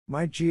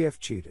My GF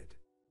cheated.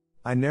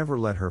 I never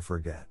let her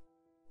forget.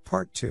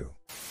 Part 2.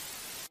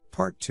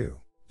 Part 2.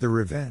 The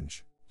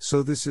revenge.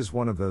 So this is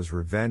one of those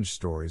revenge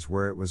stories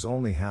where it was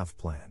only half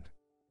planned.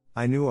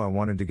 I knew I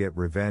wanted to get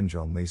revenge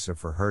on Lisa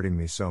for hurting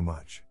me so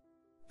much.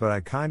 But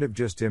I kind of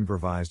just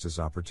improvised as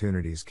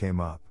opportunities came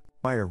up.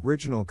 My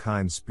original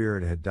kind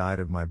spirit had died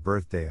at my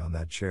birthday on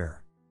that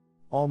chair.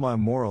 All my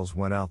morals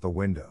went out the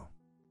window.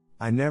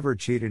 I never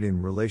cheated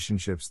in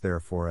relationships,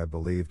 therefore I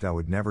believed I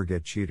would never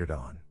get cheated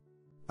on.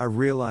 I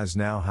realize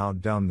now how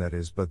dumb that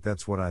is, but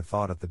that's what I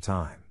thought at the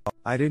time.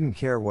 I didn't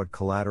care what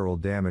collateral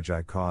damage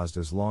I caused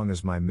as long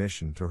as my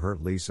mission to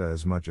hurt Lisa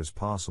as much as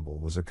possible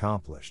was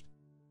accomplished.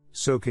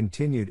 So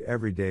continued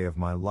every day of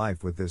my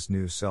life with this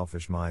new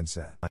selfish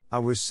mindset. I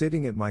was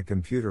sitting at my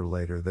computer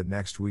later that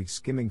next week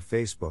skimming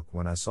Facebook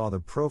when I saw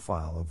the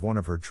profile of one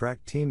of her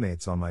track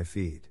teammates on my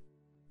feed.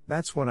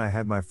 That's when I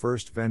had my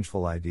first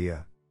vengeful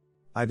idea.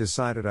 I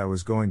decided I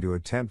was going to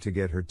attempt to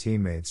get her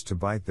teammates to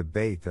bite the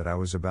bait that I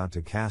was about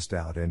to cast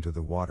out into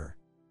the water.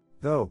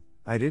 Though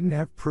I didn't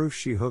have proof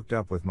she hooked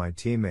up with my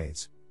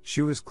teammates,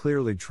 she was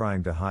clearly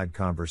trying to hide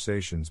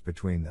conversations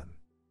between them.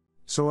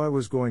 So I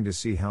was going to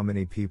see how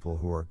many people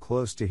who are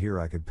close to here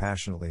I could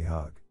passionately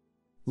hug.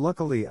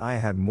 Luckily I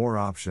had more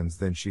options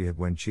than she had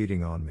when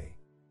cheating on me.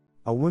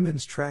 A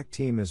women's track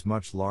team is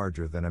much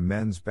larger than a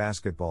men's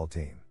basketball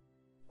team.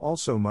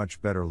 Also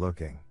much better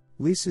looking.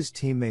 Lisa's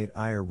teammate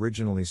I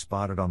originally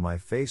spotted on my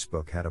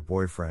Facebook had a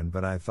boyfriend,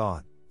 but I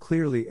thought,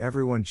 clearly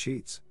everyone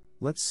cheats,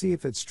 let's see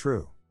if it's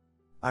true.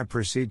 I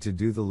proceed to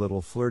do the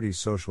little flirty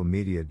social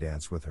media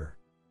dance with her.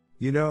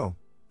 You know,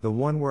 the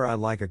one where I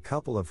like a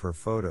couple of her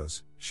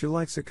photos, she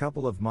likes a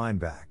couple of mine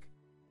back.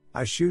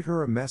 I shoot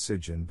her a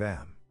message and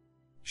bam.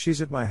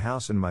 She's at my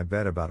house in my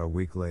bed about a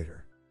week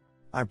later.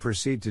 I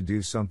proceed to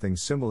do something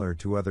similar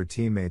to other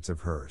teammates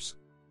of hers.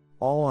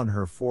 All on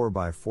her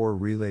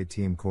 4x4 relay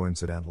team.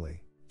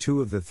 Coincidentally, 2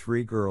 of the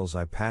 3 girls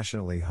I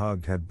passionately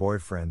hugged had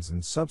boyfriends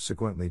and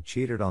subsequently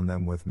cheated on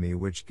them with me,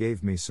 which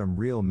gave me some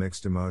real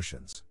mixed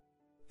emotions.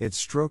 It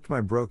stroked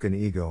my broken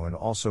ego and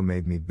also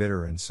made me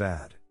bitter and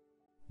sad.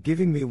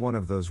 Giving me one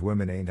of those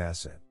women ain't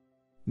asset.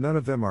 None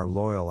of them are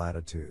loyal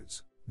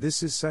attitudes.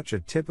 This is such a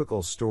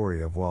typical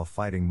story of while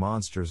fighting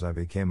monsters I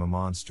became a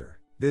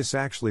monster. This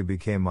actually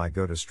became my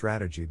go-to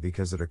strategy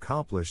because it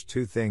accomplished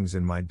 2 things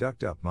in my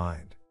ducked-up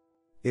mind.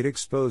 It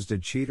exposed a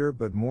cheater,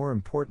 but more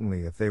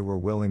importantly, if they were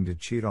willing to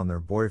cheat on their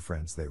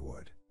boyfriends they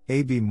would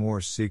be more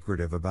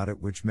secretive about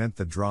it, which meant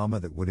the drama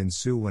that would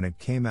ensue when it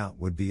came out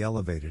would be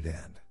elevated,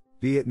 and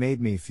B, it made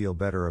me feel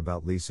better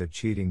about Lisa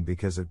cheating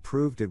because it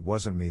proved it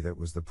wasn't me that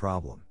was the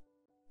problem.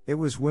 It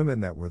was women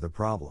that were the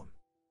problem.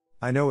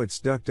 I know it's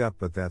ducked up,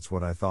 but that's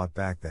what I thought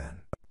back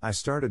then. I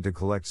started to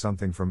collect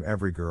something from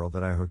every girl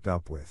that I hooked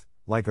up with,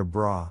 like a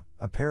bra,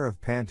 a pair of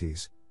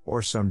panties,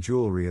 or some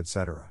jewelry,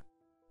 etc.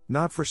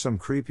 Not for some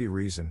creepy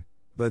reason,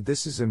 but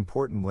this is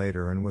important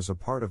later and was a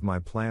part of my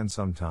plan.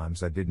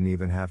 Sometimes I didn't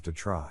even have to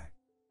try.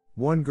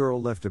 One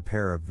girl left a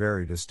pair of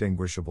very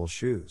distinguishable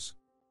shoes.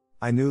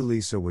 I knew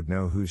Lisa would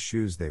know whose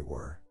shoes they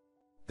were.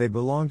 They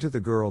belonged to the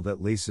girl that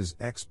Lisa's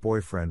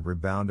ex-boyfriend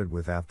rebounded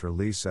with after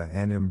Lisa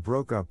and him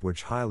broke up,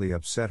 which highly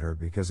upset her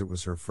because it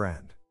was her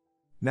friend.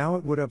 Now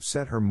it would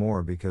upset her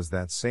more because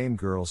that same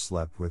girl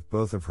slept with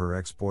both of her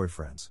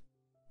ex-boyfriends.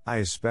 I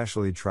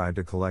especially tried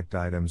to collect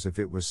items if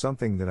it was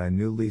something that I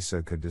knew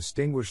Lisa could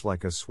distinguish,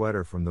 like a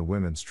sweater from the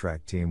women's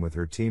track team with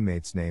her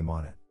teammate's name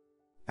on it.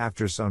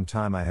 After some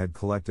time I had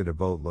collected a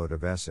boatload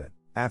of it.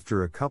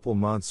 After a couple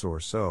months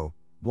or so,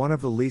 one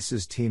of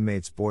Lisa's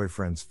teammates'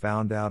 boyfriends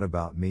found out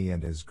about me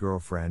and his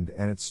girlfriend,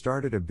 and it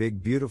started a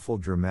big, beautiful,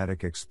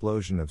 dramatic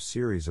explosion of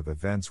series of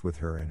events with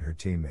her and her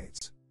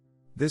teammates.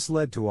 This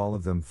led to all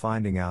of them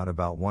finding out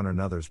about one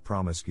another's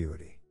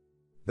promiscuity.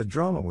 The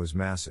drama was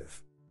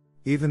massive.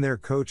 Even their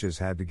coaches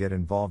had to get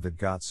involved. It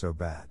got so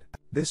bad.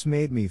 This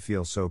made me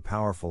feel so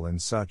powerful in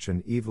such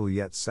an evil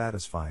yet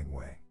satisfying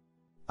way.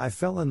 I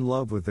fell in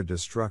love with the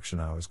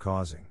destruction I was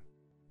causing.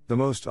 The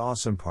most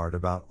awesome part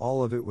about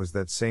all of it was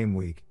that same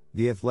week,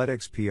 the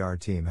athletics PR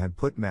team had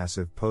put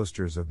massive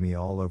posters of me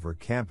all over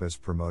campus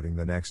promoting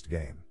the next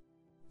game.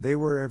 They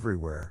were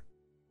everywhere.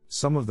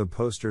 Some of the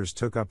posters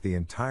took up the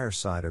entire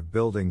side of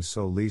buildings,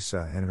 so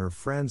Lisa and her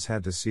friends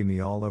had to see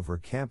me all over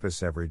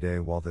campus every day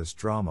while this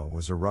drama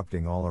was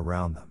erupting all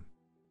around them.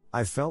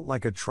 I felt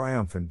like a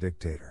triumphant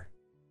dictator.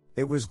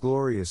 It was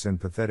glorious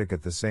and pathetic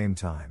at the same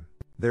time.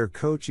 Their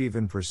coach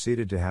even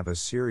proceeded to have a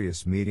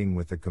serious meeting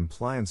with the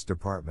compliance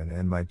department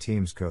and my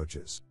team's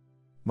coaches.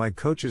 My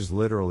coaches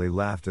literally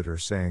laughed at her,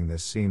 saying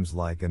this seems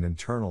like an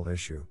internal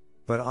issue,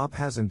 but OP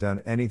hasn't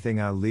done anything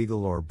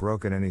illegal or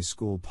broken any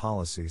school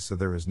policy, so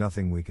there is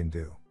nothing we can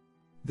do.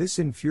 This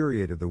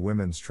infuriated the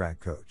women's track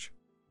coach.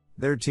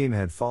 Their team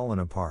had fallen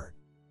apart.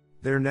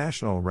 Their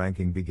national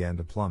ranking began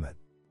to plummet.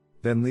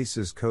 Then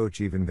Lisa's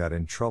coach even got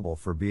in trouble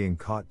for being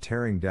caught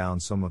tearing down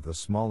some of the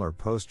smaller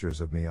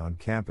posters of me on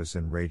campus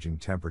in raging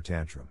temper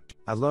tantrum.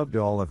 I loved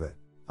all of it.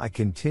 I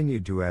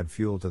continued to add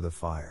fuel to the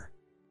fire.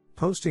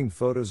 Posting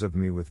photos of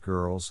me with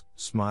girls,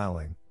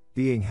 smiling,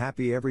 being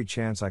happy every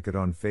chance I could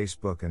on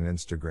Facebook and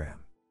Instagram.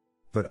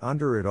 But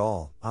under it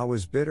all, I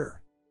was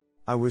bitter.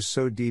 I was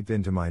so deep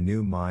into my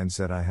new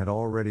mindset I had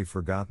already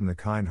forgotten the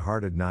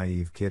kind-hearted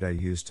naive kid I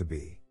used to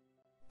be.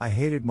 I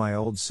hated my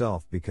old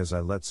self because I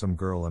let some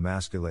girl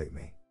emasculate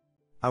me.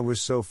 I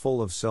was so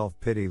full of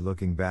self-pity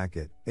looking back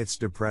it's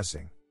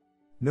depressing.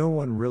 No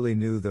one really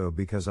knew though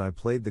because I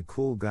played the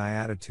cool guy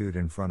attitude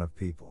in front of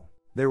people.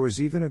 There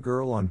was even a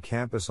girl on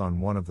campus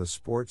on one of the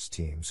sports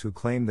teams who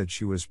claimed that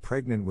she was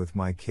pregnant with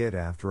my kid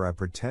after I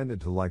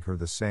pretended to like her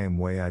the same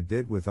way I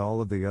did with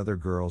all of the other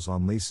girls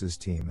on Lisa's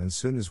team, and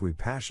soon as we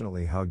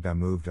passionately hugged I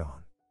moved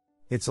on.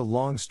 It's a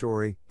long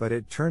story, but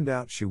it turned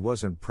out she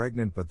wasn't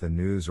pregnant, but the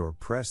news or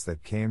press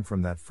that came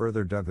from that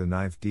further dug the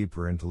knife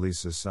deeper into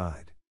Lisa's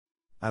side.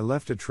 I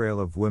left a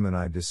trail of women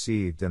I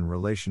deceived and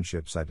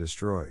relationships I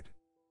destroyed.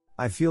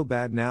 I feel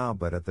bad now,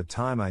 but at the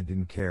time I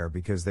didn't care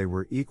because they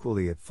were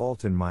equally at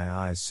fault in my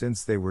eyes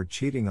since they were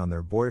cheating on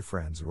their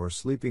boyfriends or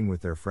sleeping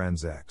with their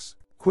friend's ex.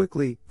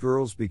 Quickly,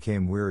 girls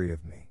became weary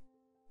of me.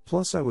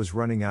 Plus I was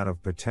running out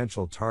of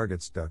potential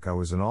targets. I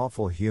was an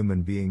awful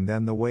human being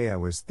then the way I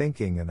was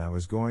thinking, and I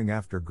was going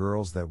after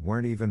girls that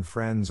weren't even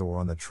friends or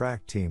on the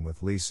track team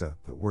with Lisa,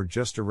 but were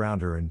just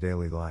around her in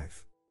daily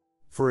life.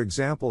 For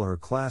example, her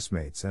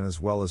classmates and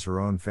as well as her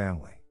own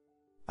family.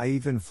 I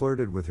even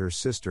flirted with her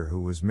sister who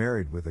was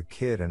married with a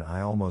kid, and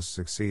I almost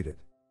succeeded.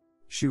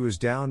 She was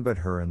down, but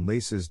her and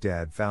Lisa's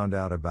dad found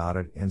out about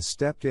it and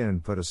stepped in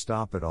and put a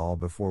stop at all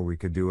before we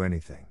could do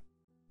anything.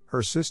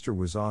 Her sister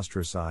was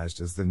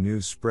ostracized as the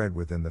news spread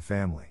within the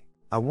family.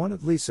 I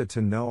wanted Lisa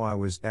to know I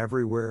was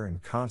everywhere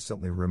and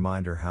constantly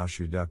remind her how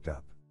she ducked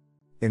up.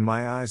 In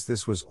my eyes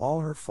this was all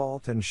her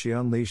fault, and she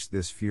unleashed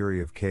this fury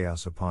of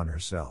chaos upon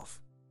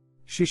herself.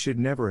 She should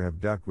never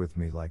have ducked with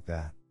me like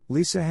that.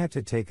 Lisa had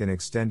to take an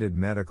extended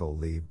medical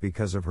leave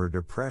because of her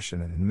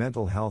depression and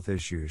mental health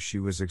issues she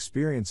was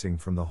experiencing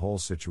from the whole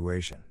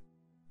situation.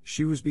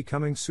 She was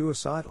becoming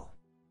suicidal.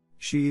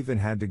 She even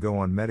had to go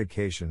on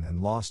medication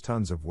and lost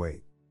tons of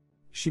weight.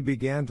 She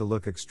began to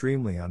look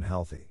extremely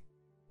unhealthy.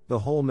 The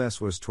whole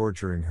mess was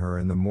torturing her,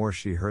 and the more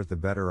she hurt the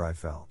better I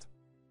felt.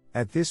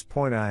 At this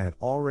point I had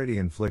already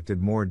inflicted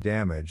more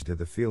damage to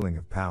the feeling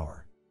of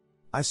power.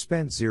 I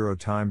spent zero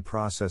time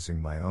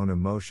processing my own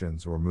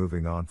emotions or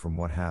moving on from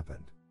what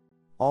happened.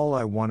 All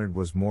I wanted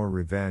was more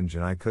revenge,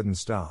 and I couldn't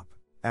stop.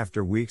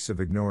 After weeks of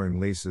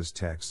ignoring Lisa's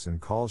texts and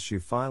calls, she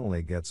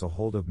finally gets a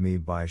hold of me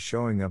by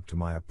showing up to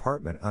my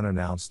apartment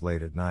unannounced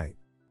late at night.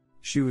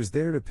 She was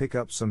there to pick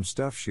up some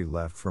stuff she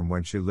left from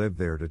when she lived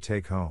there to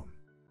take home.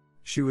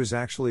 She was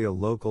actually a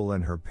local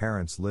and her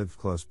parents lived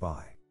close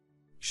by.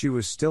 She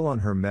was still on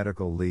her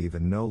medical leave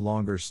and no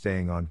longer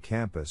staying on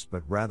campus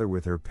but rather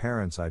with her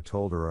parents. I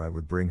told her I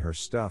would bring her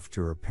stuff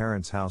to her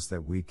parents' house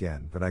that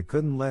weekend, but I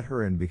couldn't let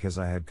her in because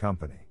I had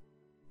company.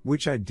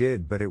 Which I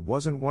did, but it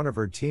wasn't one of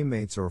her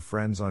teammates or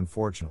friends,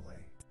 unfortunately.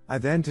 I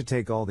then to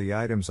take all the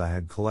items I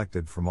had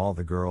collected from all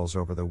the girls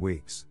over the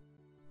weeks.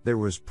 There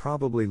was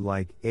probably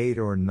like 8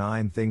 or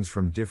 9 things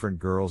from different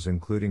girls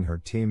including her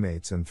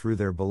teammates, and threw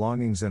their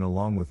belongings in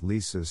along with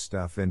Lisa's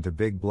stuff into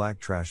big black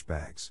trash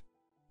bags.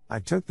 I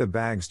took the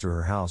bags to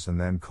her house and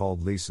then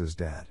called Lisa's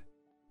dad.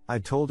 I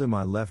told him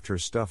I left her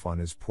stuff on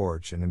his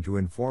porch and him to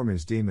inform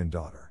his demon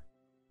daughter.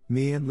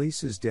 Me and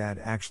Lisa's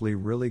dad actually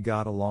really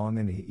got along,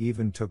 and he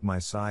even took my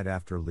side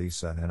after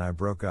Lisa and I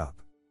broke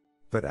up.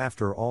 But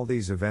after all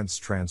these events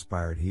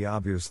transpired, he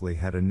obviously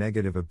had a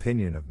negative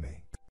opinion of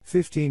me.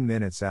 15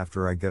 minutes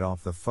after I get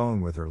off the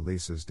phone with her,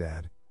 Lisa's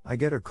dad, I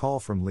get a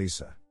call from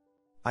Lisa.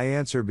 I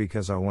answer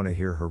because I want to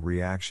hear her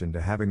reaction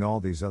to having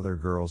all these other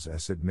girls'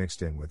 acid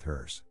mixed in with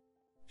hers.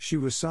 She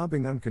was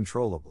sobbing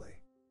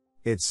uncontrollably.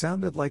 It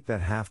sounded like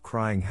that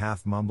half-crying,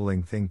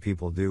 half-mumbling thing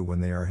people do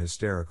when they are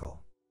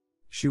hysterical.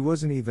 She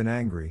wasn't even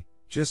angry,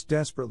 just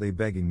desperately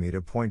begging me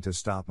to point to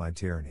stop my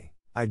tyranny.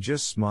 I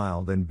just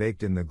smiled and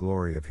baked in the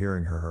glory of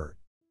hearing her hurt.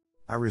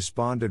 I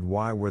responded,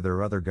 why were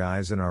there other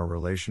guys in our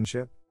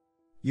relationship?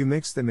 You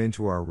mixed them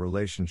into our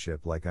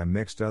relationship like I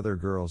mixed other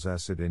girls'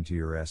 acid into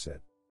your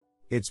acid.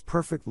 It's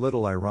perfect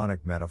little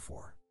ironic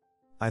metaphor.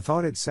 I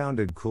thought it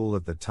sounded cool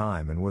at the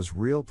time and was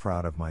real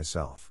proud of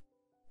myself.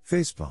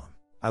 Facepalm.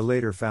 I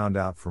later found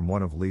out from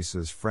one of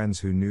Lisa's friends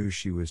who knew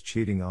she was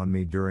cheating on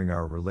me during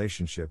our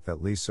relationship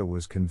that Lisa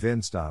was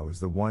convinced I was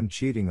the one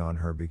cheating on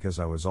her because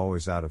I was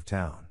always out of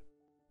town.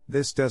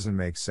 This doesn't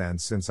make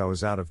sense since I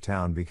was out of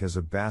town because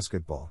of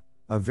basketball,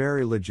 a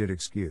very legit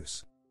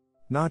excuse.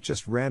 Not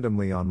just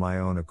randomly on my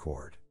own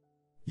accord.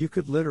 You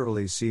could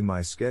literally see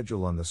my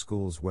schedule on the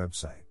school's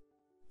website.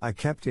 I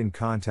kept in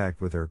contact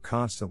with her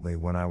constantly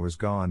when I was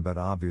gone, but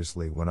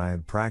obviously when I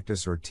had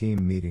practice or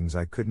team meetings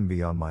I couldn't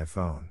be on my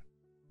phone.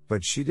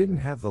 But she didn't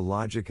have the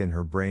logic in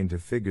her brain to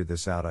figure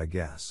this out, I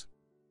guess.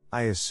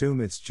 I assume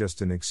it's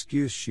just an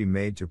excuse she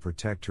made to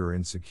protect her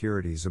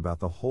insecurities about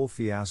the whole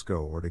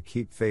fiasco or to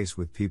keep face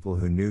with people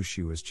who knew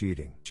she was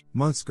cheating.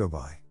 Months go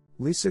by.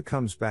 Lisa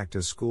comes back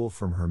to school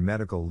from her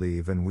medical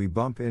leave and we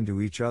bump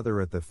into each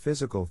other at the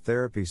physical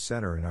therapy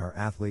center in our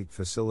athlete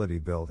facility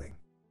building.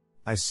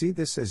 I see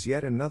this as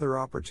yet another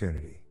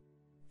opportunity.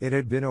 It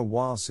had been a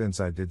while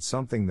since I did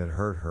something that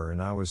hurt her and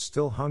I was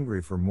still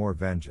hungry for more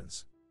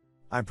vengeance.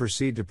 I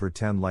proceed to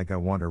pretend like I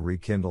want to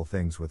rekindle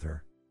things with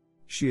her.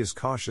 She is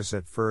cautious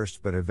at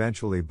first but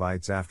eventually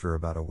bites after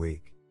about a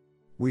week.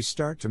 We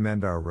start to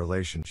mend our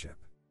relationship.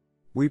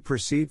 We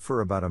proceed for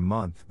about a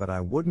month, but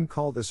I wouldn't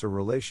call this a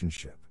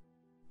relationship.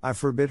 I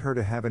forbid her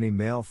to have any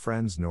male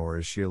friends, nor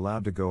is she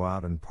allowed to go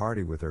out and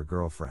party with her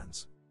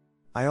girlfriends.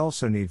 I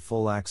also need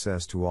full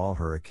access to all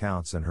her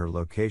accounts and her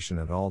location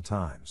at all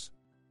times.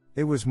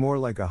 It was more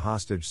like a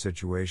hostage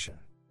situation.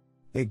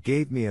 It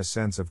gave me a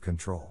sense of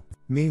control.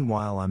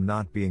 Meanwhile, I'm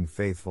not being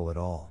faithful at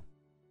all.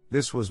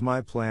 This was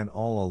my plan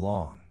all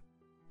along.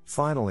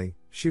 Finally,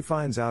 she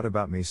finds out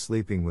about me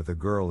sleeping with a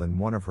girl in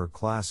one of her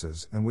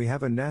classes and we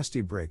have a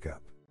nasty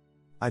breakup.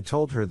 I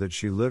told her that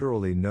she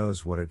literally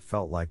knows what it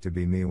felt like to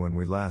be me when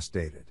we last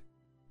dated.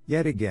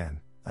 Yet again,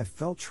 I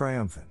felt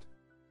triumphant.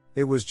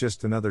 It was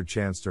just another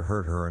chance to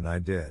hurt her and I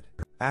did.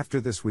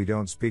 After this we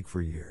don't speak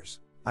for years.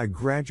 I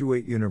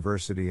graduate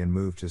university and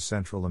move to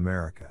Central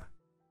America.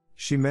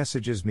 She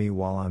messages me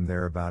while I'm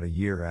there about a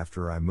year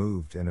after I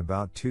moved and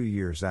about 2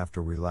 years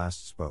after we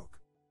last spoke.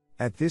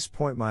 At this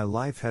point my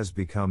life has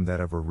become that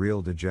of a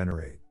real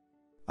degenerate.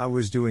 I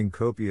was doing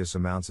copious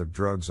amounts of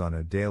drugs on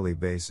a daily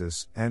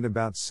basis, and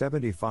about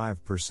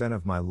 75%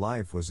 of my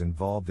life was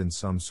involved in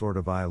some sort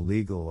of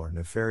illegal or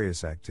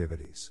nefarious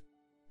activities.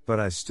 But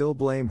I still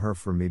blame her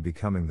for me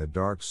becoming the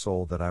dark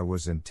soul that I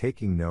was and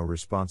taking no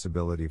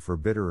responsibility for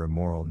bitter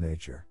immoral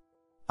nature.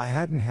 I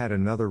hadn't had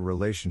another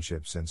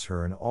relationship since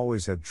her and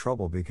always had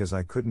trouble because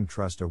I couldn't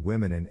trust a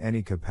woman in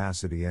any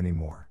capacity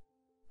anymore.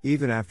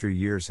 Even after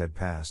years had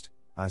passed,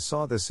 I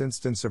saw this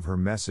instance of her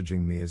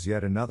messaging me as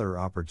yet another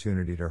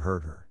opportunity to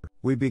hurt her.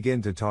 We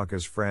begin to talk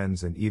as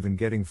friends and even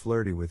getting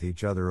flirty with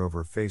each other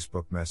over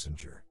Facebook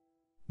Messenger.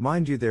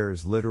 Mind you, there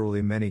is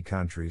literally many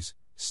countries,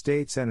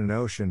 states and an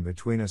ocean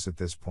between us at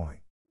this point.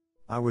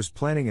 I was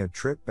planning a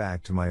trip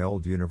back to my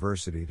old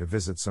university to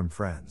visit some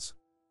friends.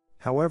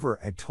 However,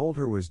 I told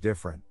her was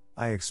different.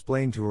 I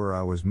explained to her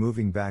I was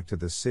moving back to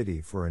the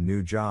city for a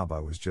new job I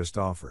was just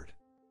offered.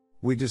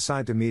 We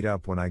decide to meet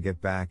up when I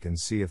get back and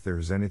see if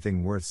there's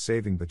anything worth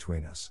saving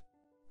between us.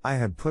 I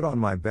had put on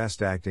my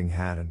best acting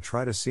hat and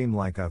try to seem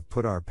like I've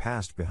put our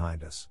past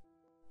behind us.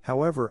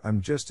 However,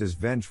 I'm just as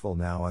vengeful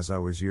now as I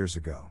was years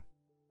ago.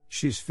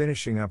 She's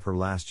finishing up her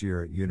last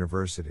year at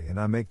university and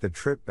I make the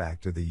trip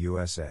back to the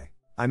USA.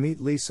 I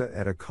meet Lisa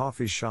at a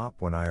coffee shop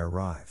when I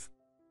arrive.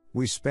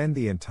 We spend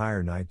the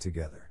entire night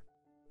together.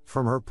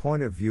 From her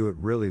point of view, it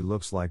really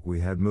looks like we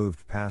had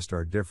moved past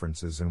our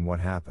differences and what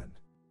happened.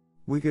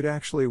 We could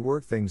actually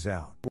work things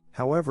out.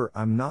 However,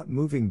 I'm not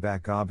moving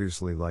back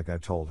obviously like I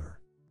told her.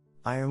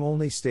 I am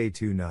only stay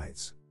 2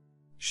 nights.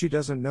 She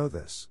doesn't know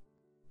this.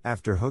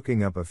 After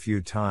hooking up a few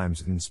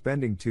times and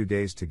spending 2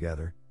 days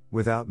together,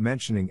 without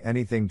mentioning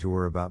anything to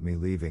her about me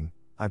leaving,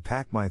 I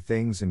pack my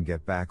things and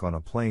get back on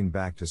a plane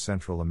back to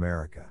Central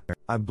America.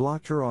 I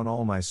blocked her on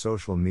all my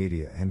social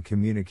media and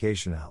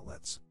communication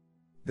outlets.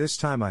 This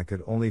time I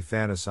could only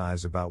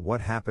fantasize about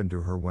what happened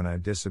to her when I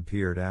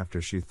disappeared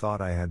after she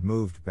thought I had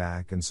moved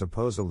back and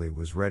supposedly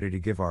was ready to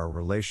give our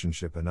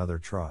relationship another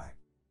try.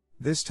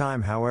 This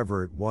time,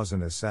 however, it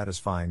wasn't as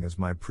satisfying as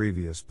my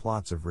previous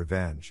plots of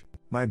revenge.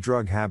 My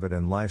drug habit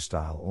and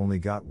lifestyle only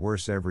got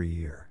worse every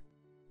year.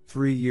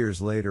 3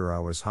 years later I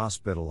was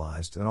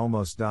hospitalized and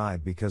almost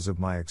died because of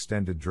my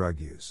extended drug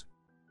use.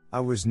 I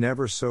was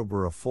never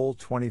sober a full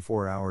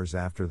 24 hours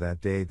after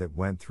that day that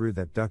went through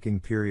that ducking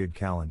period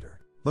calendar.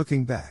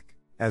 Looking back,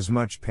 as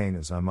much pain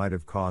as I might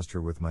have caused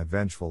her with my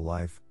vengeful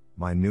life,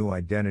 my new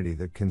identity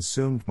that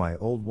consumed my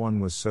old one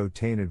was so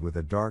tainted with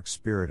a dark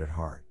spirit at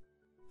heart.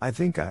 I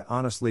think I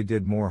honestly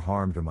did more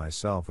harm to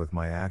myself with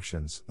my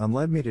actions and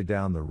led me to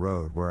down the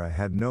road where I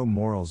had no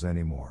morals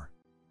anymore.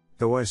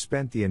 Though I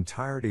spent the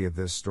entirety of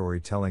this story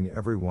telling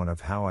everyone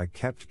of how I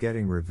kept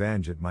getting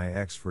revenge at my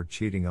ex for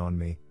cheating on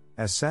me,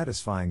 as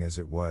satisfying as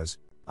it was,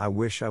 I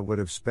wish I would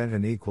have spent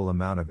an equal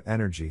amount of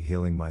energy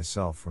healing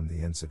myself from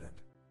the incident.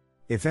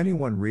 If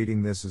anyone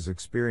reading this is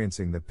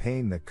experiencing the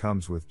pain that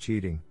comes with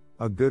cheating,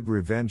 a good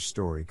revenge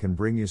story can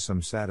bring you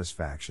some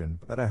satisfaction,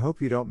 but I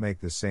hope you don't make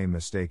the same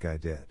mistake I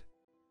did.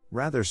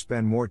 Rather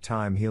spend more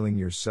time healing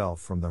yourself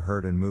from the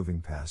hurt and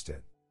moving past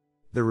it.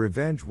 The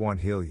revenge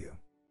won't heal you.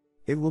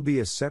 It will be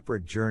a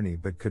separate journey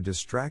but could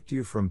distract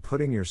you from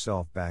putting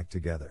yourself back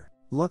together.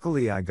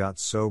 Luckily I got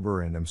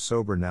sober and am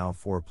sober now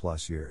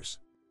 4+ years.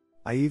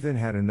 I even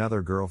had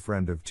another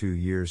girlfriend of 2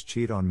 years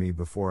cheat on me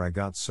before I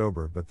got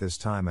sober, but this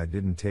time I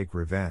didn't take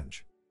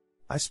revenge.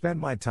 I spent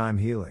my time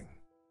healing.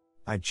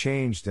 I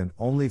changed and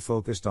only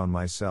focused on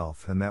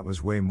myself, and that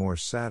was way more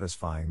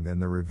satisfying than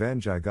the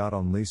revenge I got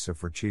on Lisa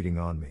for cheating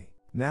on me.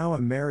 Now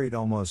I'm married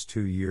almost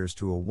 2 years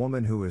to a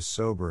woman who is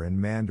sober, and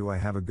man do I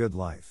have a good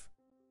life.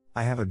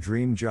 I have a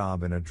dream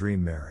job and a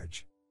dream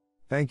marriage.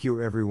 Thank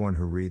you everyone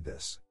who read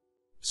this.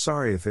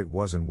 Sorry if it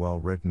wasn't well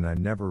written, I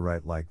never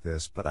write like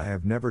this, but I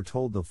have never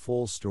told the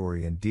full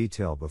story in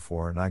detail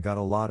before and I got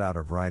a lot out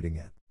of writing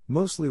it.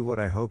 Mostly what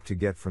I hope to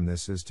get from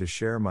this is to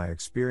share my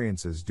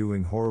experiences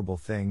doing horrible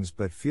things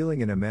but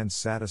feeling an immense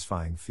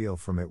satisfying feel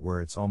from it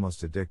where it's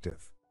almost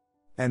addictive.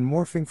 and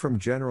morphing from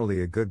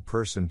generally a good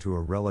person to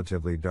a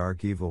relatively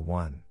dark evil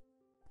one.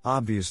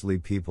 Obviously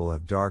people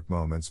have dark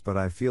moments, but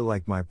I feel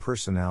like my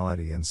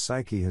personality and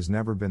psyche has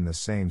never been the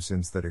same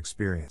since that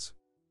experience.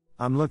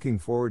 I'm looking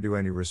forward to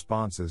any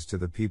responses to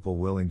the people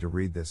willing to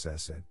read this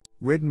essay.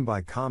 Written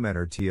by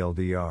commenter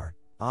TLDR,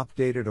 Op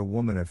dated a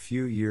woman a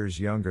few years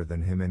younger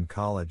than him in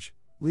college,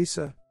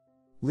 Lisa.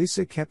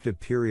 Lisa kept a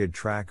period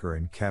tracker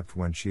and kept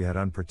when she had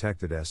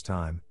unprotected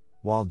S-time,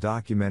 while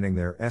documenting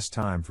their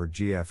S-time for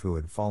GF who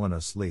had fallen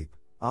asleep.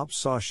 Op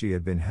saw she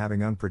had been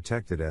having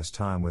unprotected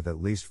S-time with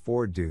at least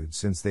 4 dudes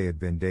since they had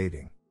been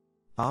dating.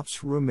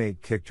 Op's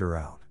roommate kicked her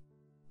out.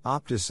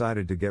 Op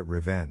decided to get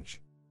revenge.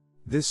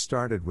 This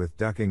started with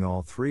ducking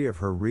all 3 of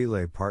her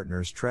relay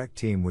partners' Trek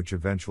team, which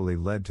eventually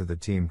led to the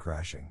team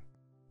crashing.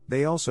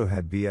 They also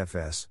had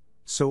BFS,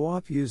 so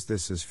Op used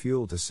this as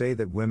fuel to say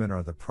that women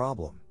are the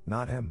problem,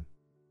 not him.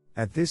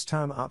 At this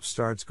time Op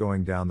starts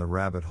going down the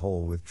rabbit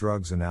hole with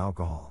drugs and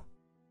alcohol.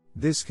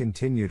 This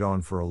continued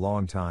on for a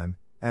long time,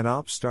 and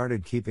Op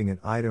started keeping an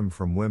item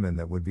from women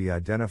that would be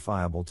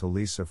identifiable to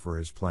Lisa for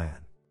his plan.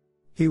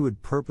 He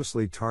would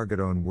purposely target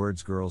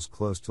girls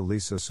close to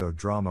Lisa so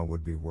drama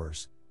would be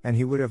worse, and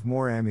he would have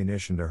more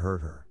ammunition to hurt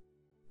her.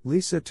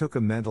 Lisa took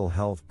a mental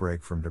health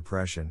break from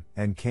depression,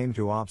 and came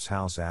to Op's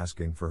house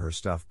asking for her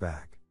stuff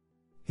back.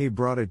 He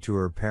brought it to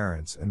her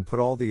parents and put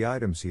all the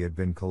items he had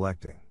been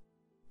collecting.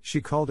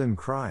 She called him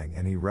crying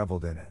and he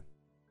reveled in it.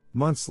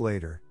 Months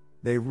later,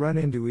 they run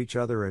into each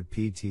other at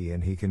PT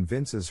and he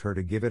convinces her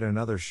to give it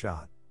another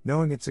shot,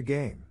 knowing it's a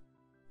game.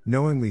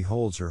 Knowingly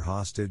holds her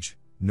hostage,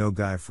 no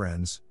guy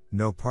friends,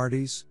 no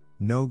parties,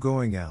 no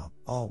going out,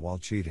 all while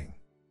cheating.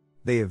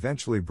 They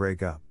eventually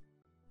break up.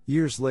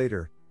 Years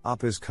later,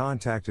 Op is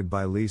contacted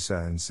by Lisa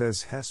and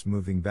says Hess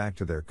moving back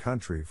to their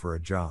country for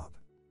a job.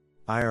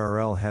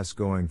 IRL Hess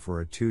going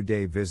for a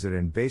 2-day visit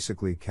and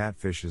basically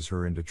catfishes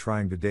her into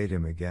trying to date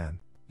him again.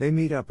 They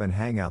meet up and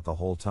hang out the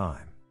whole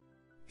time.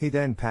 He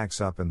then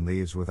packs up and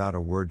leaves without a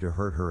word to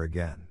hurt her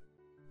again.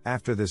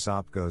 After this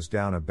Op goes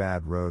down a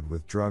bad road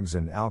with drugs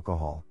and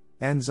alcohol,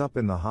 ends up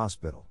in the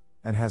hospital,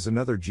 and has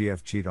another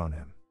GF cheat on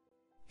him.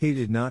 He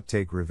did not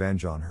take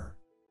revenge on her.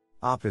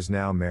 Op is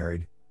now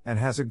married, and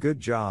has a good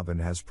job and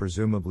has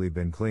presumably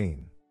been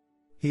clean.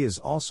 He is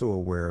also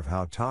aware of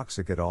how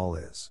toxic it all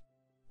is.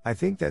 I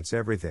think that's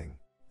everything.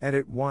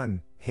 Edit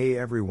 1, hey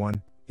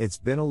everyone. It's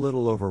been a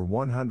little over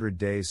 100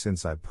 days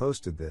since I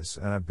posted this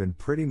and I've been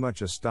pretty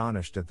much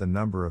astonished at the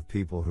number of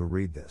people who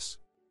read this.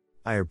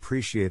 I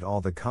appreciate all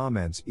the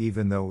comments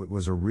even though it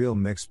was a real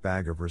mixed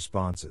bag of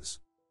responses.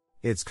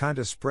 It's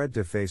kinda spread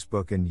to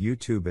Facebook and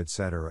YouTube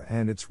etc.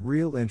 and it's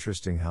real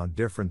interesting how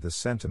different the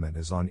sentiment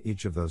is on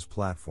each of those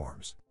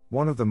platforms.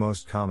 One of the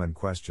most common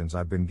questions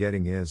I've been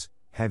getting is,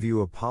 have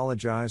you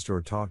apologized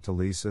or talked to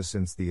Lisa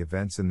since the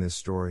events in this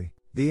story?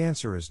 The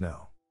answer is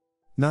no.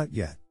 Not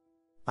yet.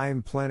 I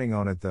am planning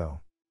on it though.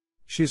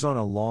 She's on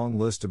a long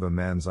list of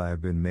amends I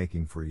have been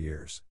making for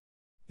years.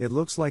 It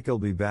looks like he'll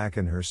be back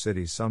in her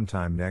city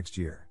sometime next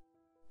year.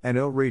 And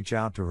I'll reach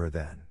out to her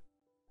then.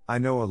 I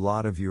know a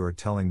lot of you are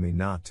telling me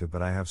not to,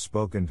 but I have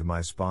spoken to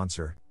my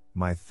sponsor,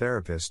 my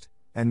therapist,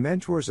 and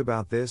mentors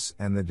about this,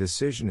 and the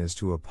decision is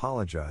to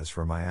apologize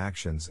for my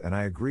actions, and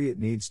I agree it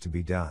needs to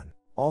be done.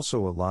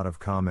 Also a lot of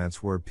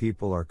comments where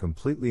people are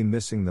completely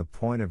missing the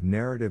point of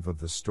narrative of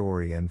the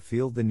story and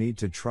feel the need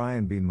to try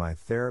and be my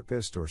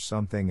therapist or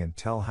something and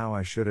tell how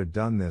I should have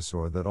done this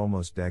or that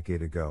almost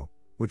decade ago,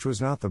 which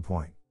was not the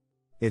point.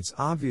 It's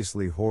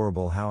obviously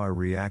horrible how I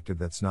reacted.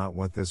 That's not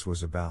what this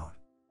was about.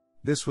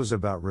 This was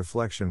about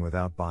reflection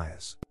without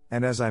bias.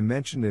 And as I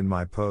mentioned in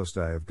my post,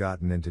 I have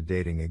gotten into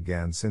dating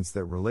again since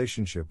that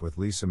relationship with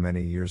Lisa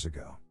many years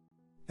ago.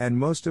 And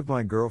most of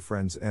my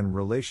girlfriends and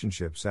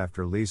relationships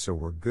after Lisa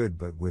were good,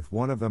 but with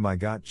one of them I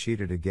got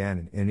cheated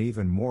again in an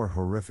even more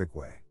horrific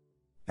way.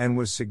 And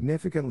was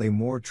significantly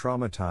more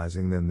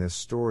traumatizing than this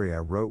story I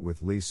wrote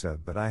with Lisa,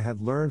 but I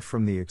had learned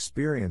from the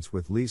experience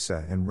with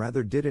Lisa and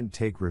rather didn't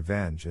take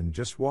revenge and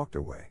just walked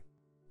away.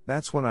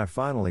 That's when I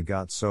finally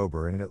got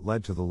sober and it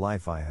led to the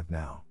life I have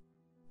now.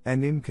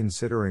 And I'm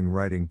considering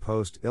writing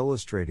post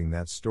illustrating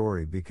that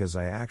story because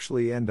I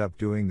actually end up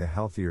doing the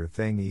healthier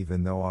thing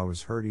even though I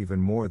was hurt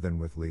even more than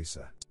with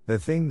Lisa. The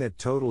thing that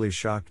totally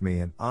shocked me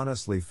and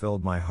honestly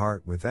filled my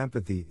heart with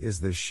empathy is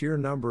the sheer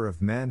number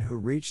of men who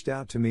reached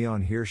out to me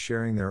on here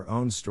sharing their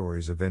own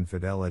stories of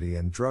infidelity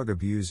and drug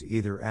abuse,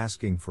 either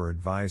asking for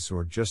advice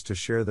or just to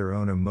share their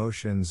own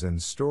emotions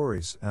and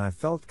stories, and I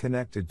felt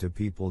connected to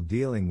people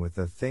dealing with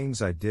the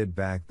things I did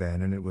back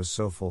then, and it was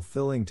so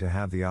fulfilling to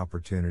have the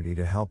opportunity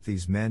to help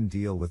these men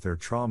deal with their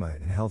trauma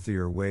in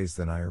healthier ways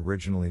than I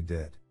originally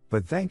did.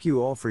 But thank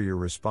you all for your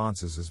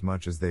responses as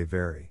much as they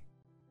vary.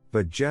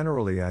 But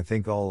generally I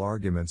think all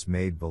arguments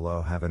made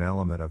below have an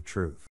element of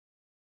truth.